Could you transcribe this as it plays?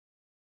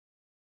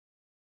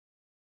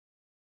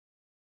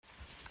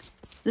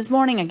This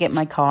morning I get in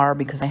my car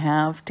because I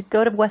have to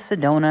go to West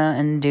Sedona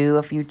and do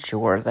a few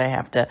chores. I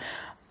have to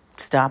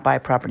stop by a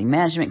property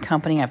management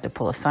company. I have to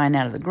pull a sign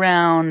out of the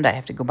ground. I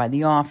have to go by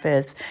the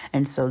office.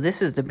 And so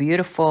this is the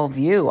beautiful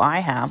view I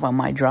have on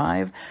my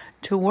drive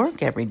to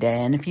work every day.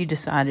 And if you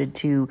decided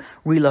to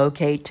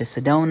relocate to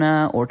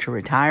Sedona or to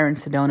retire in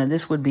Sedona,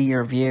 this would be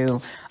your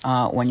view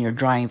when you're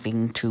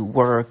driving to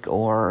work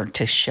or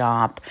to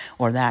shop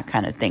or that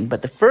kind of thing.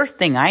 But the first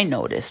thing I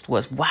noticed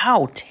was,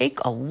 wow, take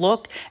a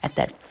look at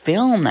that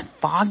film, that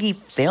foggy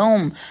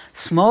film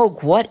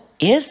smoke. What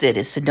is it?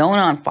 Is Sedona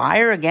on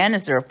fire again?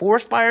 Is there a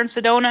forest fire in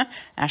Sedona?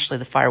 Actually,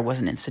 the fire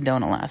wasn't in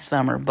Sedona last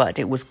summer, but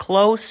it was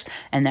close,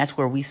 and that's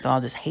where we saw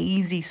this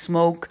hazy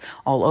smoke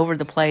all over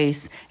the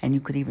place, and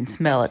you could even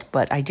smell it.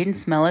 But I didn't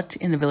smell it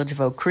in the village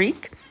of Oak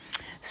Creek,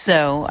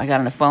 so I got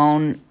on the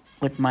phone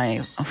with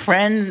my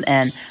friend,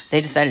 and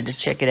they decided to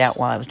check it out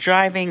while I was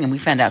driving, and we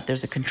found out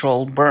there's a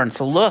controlled burn.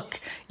 So look,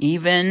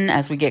 even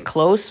as we get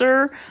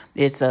closer,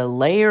 it's a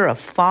layer of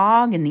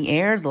fog in the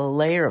air, the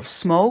layer of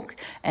smoke,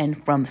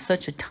 and from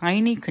such a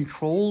tiny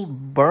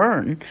controlled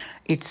burn,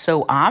 it's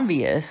so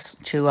obvious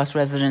to us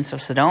residents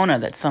of Sedona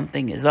that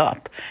something is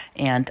up.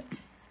 And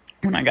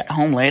when I got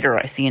home later,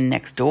 I see in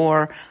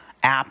Nextdoor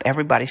app,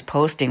 everybody's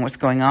posting what's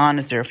going on.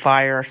 Is there a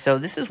fire? So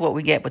this is what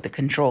we get with the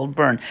controlled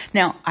burn.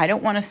 Now, I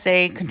don't want to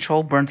say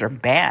controlled burns are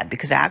bad,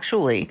 because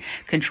actually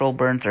controlled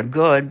burns are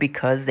good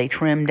because they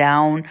trim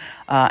down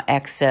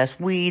excess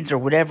weeds or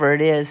whatever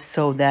it is,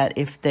 so that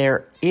if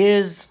there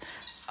is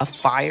a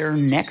fire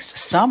next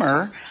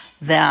summer,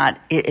 that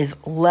it is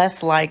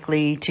less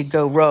likely to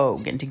go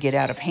rogue and to get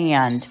out of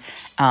hand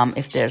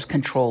if there's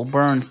controlled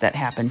burns that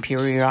happen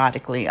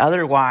periodically.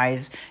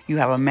 Otherwise, you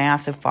have a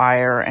massive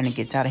fire and it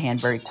gets out of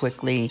hand very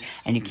quickly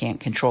and you can't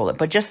control it.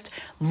 But just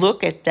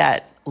look at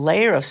that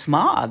layer of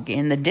smog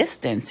in the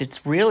distance.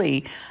 It's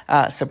really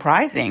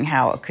surprising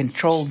how a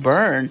controlled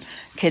burn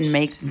can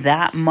make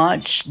that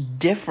much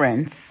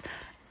difference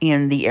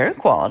in the air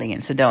quality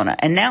in Sedona.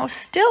 And now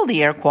still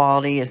the air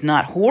quality is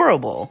not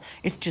horrible.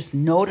 It's just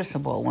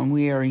noticeable when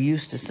we are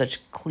used to such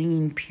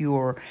clean,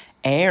 pure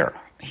air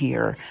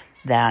here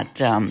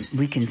that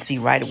we can see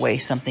right away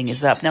something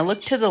is up. Now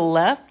look to the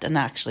left, and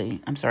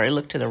actually, I'm sorry,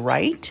 look to the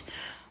right.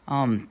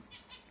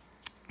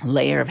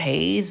 Layer of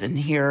haze, and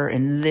here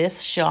in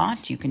this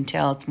shot, you can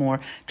tell it's more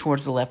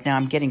towards the left. Now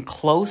I'm getting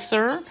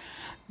closer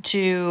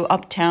to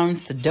uptown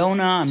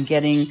Sedona. I'm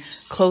getting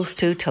close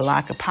to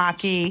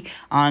Tlaquepaque.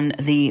 On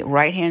the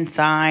right-hand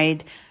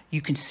side,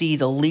 you can see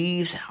the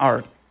leaves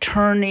are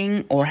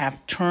turning or have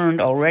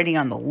turned already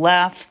on the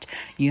left.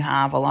 You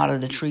have a lot of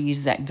the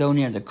trees that go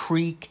near the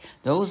creek.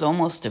 Those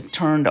almost have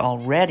turned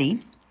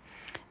already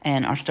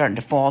and are starting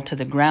to fall to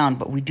the ground.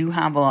 But we do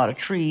have a lot of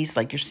trees,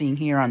 like you're seeing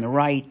here on the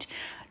right.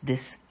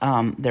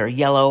 They're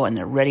yellow and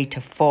they're ready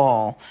to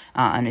fall,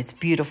 and it's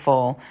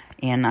beautiful.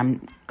 And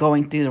I'm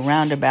going through the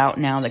roundabout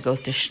now that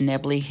goes to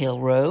Schnebly Hill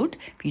Road.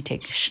 If you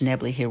take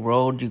Schnebly Hill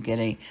Road, you get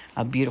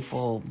a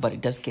beautiful, but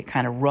it does get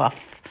kind of rough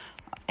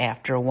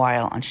after a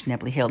while on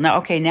Schnebly Hill. Now,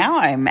 okay, now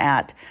I'm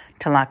at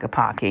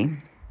Tlaquepaque,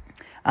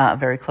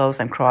 very close.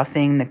 I'm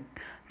crossing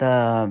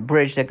the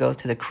bridge that goes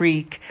to the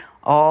creek.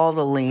 All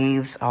the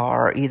leaves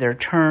are either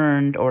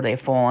turned or they've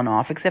fallen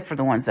off, except for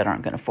the ones that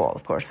aren't going to fall,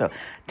 of course. So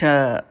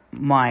to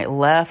my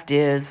left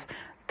is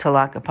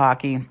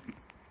Tlaquepaque,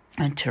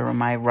 and to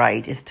my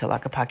right is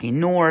Tlaquepaque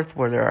North,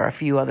 where there are a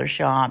few other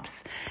shops.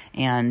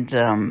 And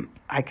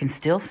I can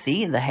still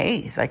see the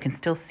haze. I can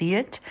still see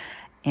it.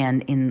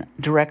 And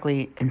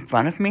directly in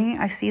front of me,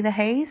 I see the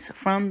haze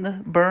from the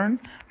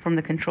burn, from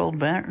the controlled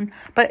burn.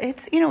 But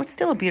it's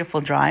still a beautiful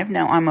drive.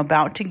 Now I'm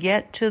about to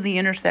get to the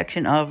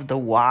intersection of the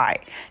Y.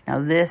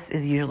 Now this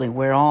is usually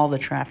where all the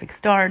traffic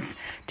starts.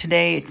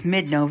 Today it's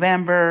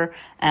mid-November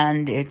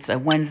and it's a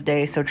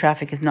Wednesday, so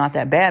traffic is not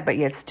that bad. But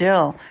yet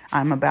still,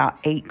 I'm about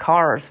 8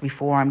 cars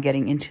before I'm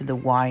getting into the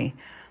Y,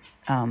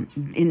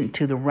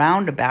 into the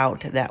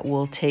roundabout that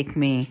will take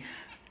me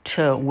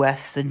to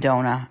West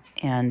Sedona,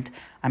 and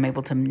I'm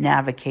able to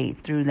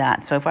navigate through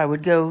that. So if I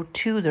would go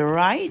to the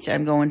right,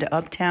 I'm going to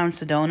uptown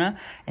Sedona.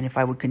 And if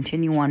I would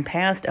continue on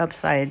past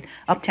uptown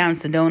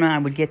Sedona, I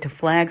would get to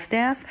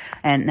Flagstaff.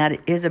 And that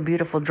is a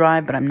beautiful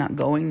drive, but I'm not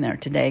going there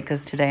today because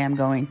today I'm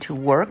going to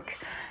work.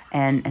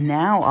 And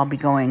now I'll be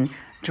going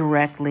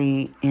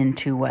directly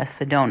into West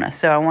Sedona.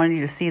 So I wanted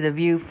you to see the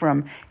view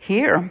from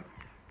here.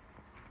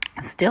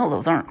 Still,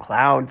 those aren't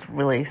clouds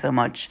really so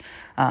much.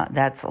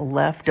 That's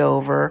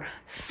leftover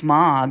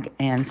smog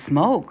and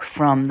smoke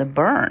from the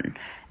burn.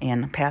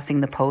 And passing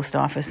the post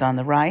office on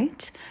the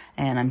right.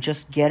 And I'm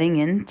just getting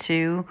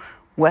into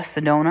West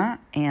Sedona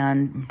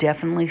and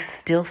definitely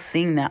still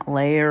seeing that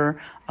layer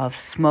of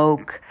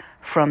smoke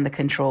from the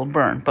controlled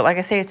burn. But like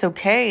I say, it's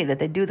okay that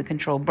they do the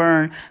controlled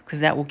burn, because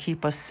that will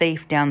keep us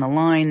safe down the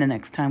line the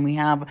next time we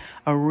have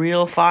a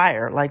real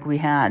fire like we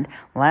had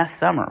last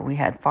summer. We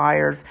had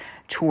fires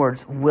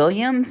towards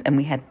Williams and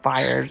we had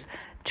fires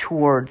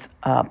towards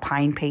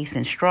Pine Pace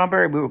and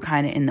Strawberry. We were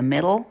kind of in the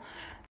middle.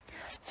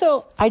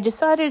 So I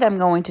decided I'm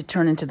going to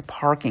turn into the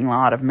parking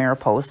lot of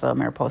Mariposa.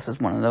 Mariposa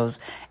is one of those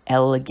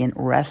elegant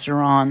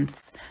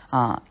restaurants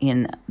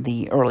in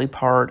the early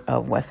part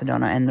of West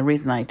Sedona. And the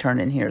reason I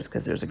turned in here is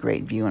because there's a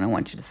great view, and I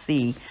want you to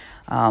see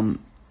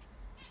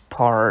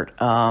part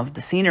of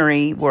the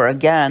scenery where,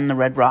 again, the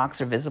red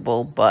rocks are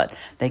visible, but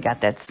they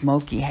got that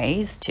smoky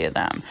haze to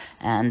them.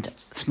 And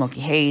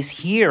smoky haze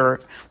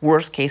here,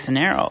 worst case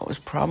scenario, is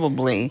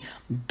probably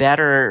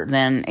better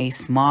than a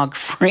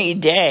smog-free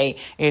day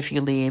if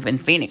you leave in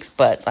Phoenix.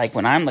 But like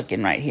when I'm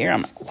looking right here,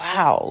 I'm like,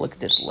 wow, look at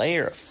this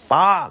layer of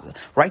fog.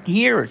 Right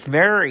here, it's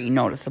very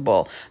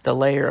noticeable, the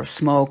layer of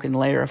smoke and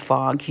layer of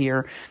fog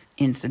here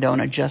in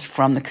Sedona just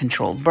from the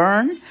controlled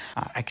burn.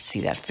 I could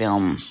see that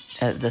film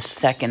the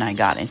second I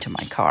got into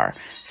my car.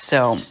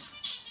 So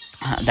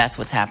that's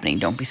what's happening.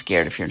 Don't be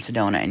scared if you're in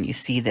Sedona and you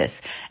see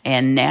this.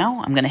 And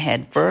now I'm going to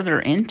head further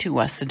into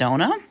West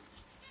Sedona.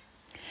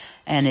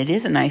 And it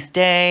is a nice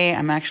day.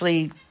 I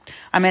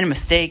made a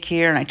mistake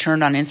here, and I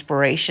turned on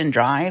Inspiration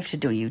Drive to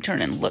do a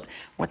U-turn and look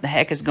what the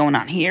heck is going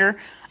on here.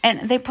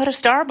 And they put a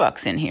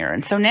Starbucks in here.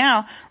 And so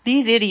now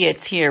these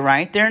idiots here,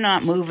 right, they're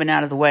not moving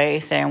out of the way,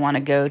 say I want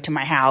to go to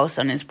my house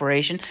on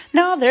Inspiration.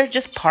 No, they're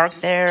just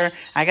parked there.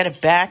 I got to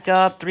back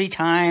up 3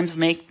 times,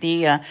 make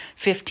the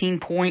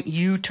 15-point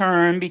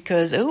U-turn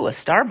because, ooh, a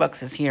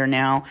Starbucks is here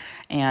now.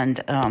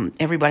 And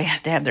everybody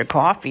has to have their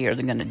coffee or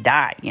they're going to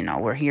die. You know,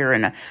 we're here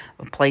in a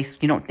place,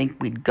 you don't think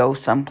we'd go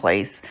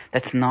someplace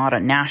that's not a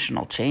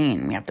national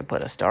chain. We have to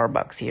put a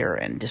Starbucks here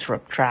and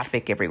disrupt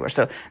traffic everywhere.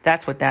 So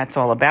that's what that's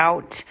all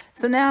about.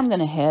 So now I'm going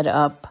to head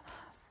up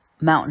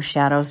Mountain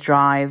Shadows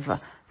Drive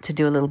to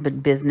do a little bit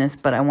of business,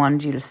 but I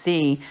wanted you to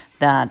see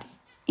that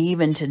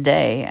even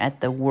today,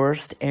 at the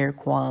worst air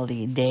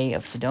quality day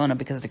of Sedona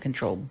because of the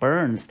controlled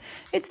burns,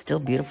 it's still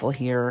beautiful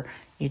here.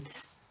 It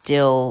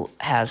still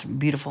has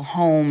beautiful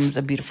homes,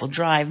 a beautiful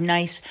drive,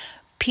 nice,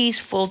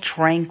 peaceful,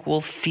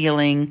 tranquil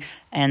feeling,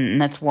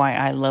 and that's why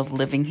I love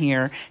living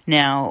here.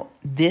 Now,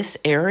 this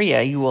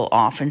area, you will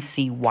often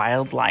see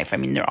wildlife. I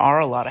mean, there are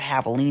a lot of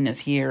javelinas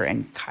here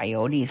and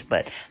coyotes,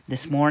 but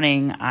this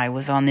morning I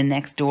was on the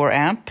Nextdoor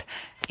app,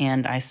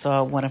 and I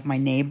saw one of my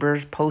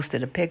neighbors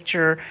posted a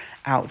picture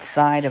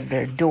outside of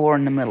their door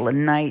in the middle of the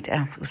night.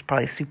 It was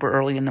probably super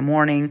early in the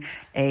morning.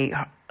 A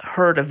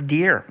herd of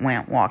deer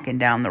went walking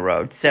down the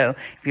road. So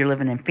if you're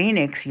living in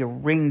Phoenix, your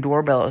Ring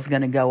doorbell is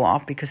going to go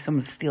off because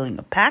someone's stealing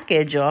a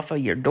package off of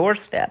your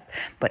doorstep.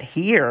 But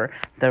here,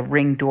 the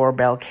Ring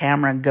doorbell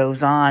camera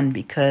goes on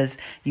because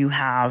you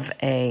have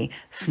a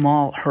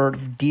small herd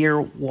of deer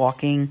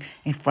walking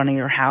in front of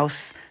your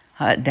house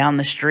down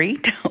the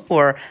street,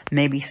 or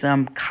maybe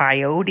some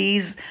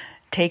coyotes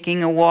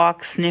taking a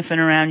walk, sniffing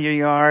around your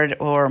yard,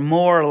 or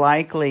more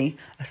likely,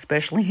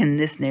 especially in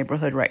this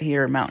neighborhood right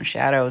here, Mountain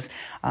Shadows,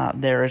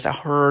 there is a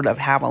herd of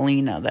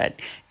javelina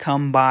that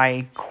come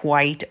by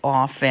quite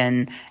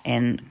often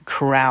and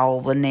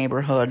corral the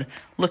neighborhood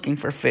looking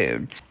for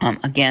food.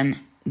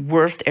 Again,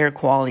 worst air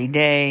quality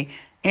day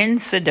in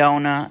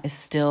Sedona is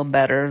still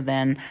better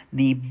than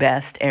the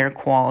best air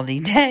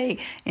quality day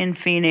in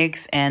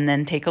Phoenix. And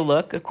then take a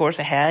look, of course,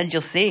 ahead,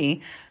 you'll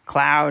see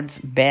clouds,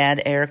 bad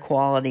air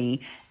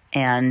quality,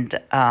 and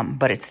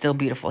but it's still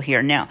beautiful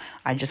here. Now,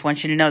 I just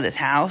want you to know this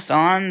house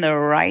on the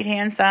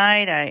right-hand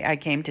side, I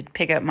came to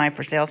pick up my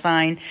for sale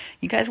sign.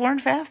 You guys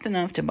weren't fast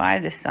enough to buy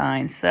this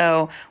sign,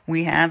 so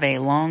we have a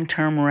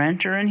long-term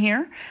renter in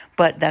here.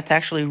 But that's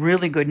actually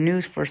really good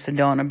news for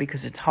Sedona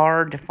because it's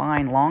hard to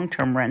find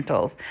long-term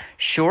rentals.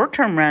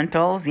 Short-term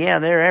rentals, yeah,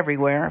 they're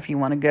everywhere. If you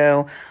want to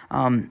go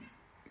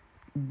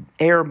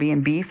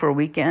Airbnb for a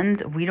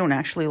weekend, we don't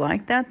actually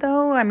like that,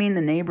 though. I mean,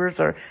 the neighbors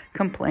are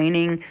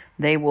complaining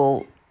they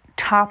will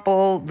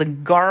topple the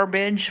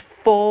garbage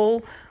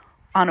full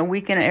on a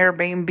weekend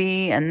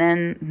Airbnb, and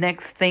then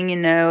next thing you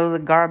know, the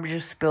garbage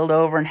is spilled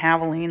over and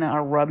javelina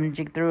are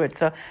rummaging through it.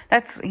 So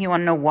that's, you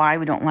want to know why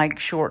we don't like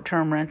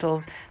short-term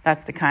rentals?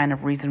 That's the kind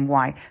of reason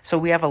why. So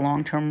we have a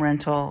long-term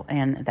rental,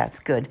 and that's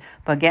good.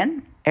 But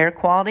again, air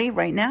quality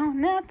right now,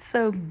 not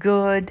so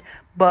good,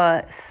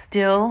 but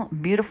still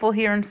beautiful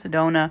here in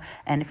Sedona.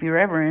 And if you're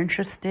ever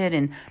interested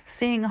in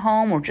seeing a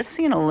home or just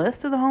seeing a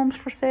list of the homes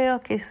for sale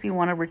in case you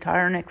want to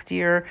retire next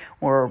year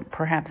or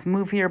perhaps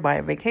move here, buy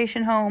a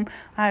vacation home,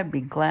 I'd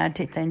be glad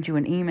to send you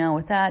an email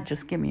with that.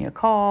 Just give me a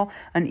call,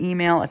 an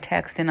email, a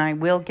text, and I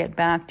will get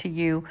back to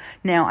you.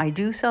 Now, I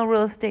do sell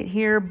real estate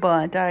here,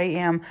 but I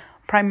am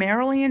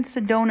primarily in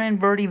Sedona and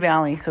Verde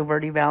Valley. So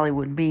Verde Valley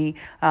would be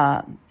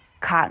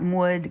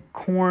Cottonwood,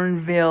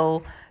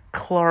 Cornville,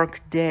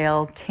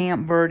 Clarkdale,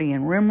 Camp Verde,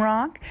 and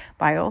Rimrock.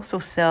 But I also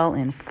sell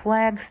in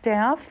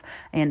Flagstaff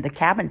and the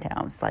cabin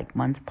towns like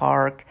Munns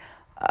Park,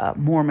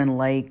 Mormon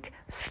Lake,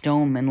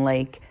 Stoneman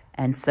Lake.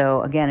 And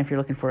so, again, if you're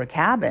looking for a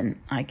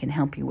cabin, I can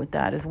help you with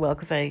that as well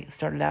because I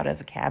started out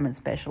as a cabin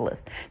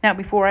specialist. Now,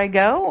 before I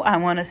go, I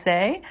want to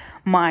say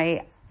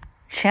my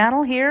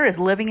channel here is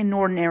Living in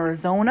Northern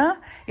Arizona.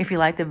 If you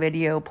like the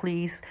video,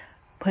 please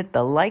put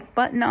the like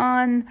button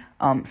on,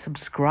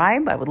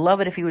 subscribe. I would love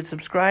it if you would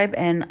subscribe,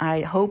 and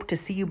I hope to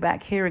see you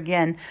back here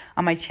again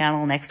on my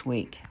channel next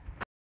week.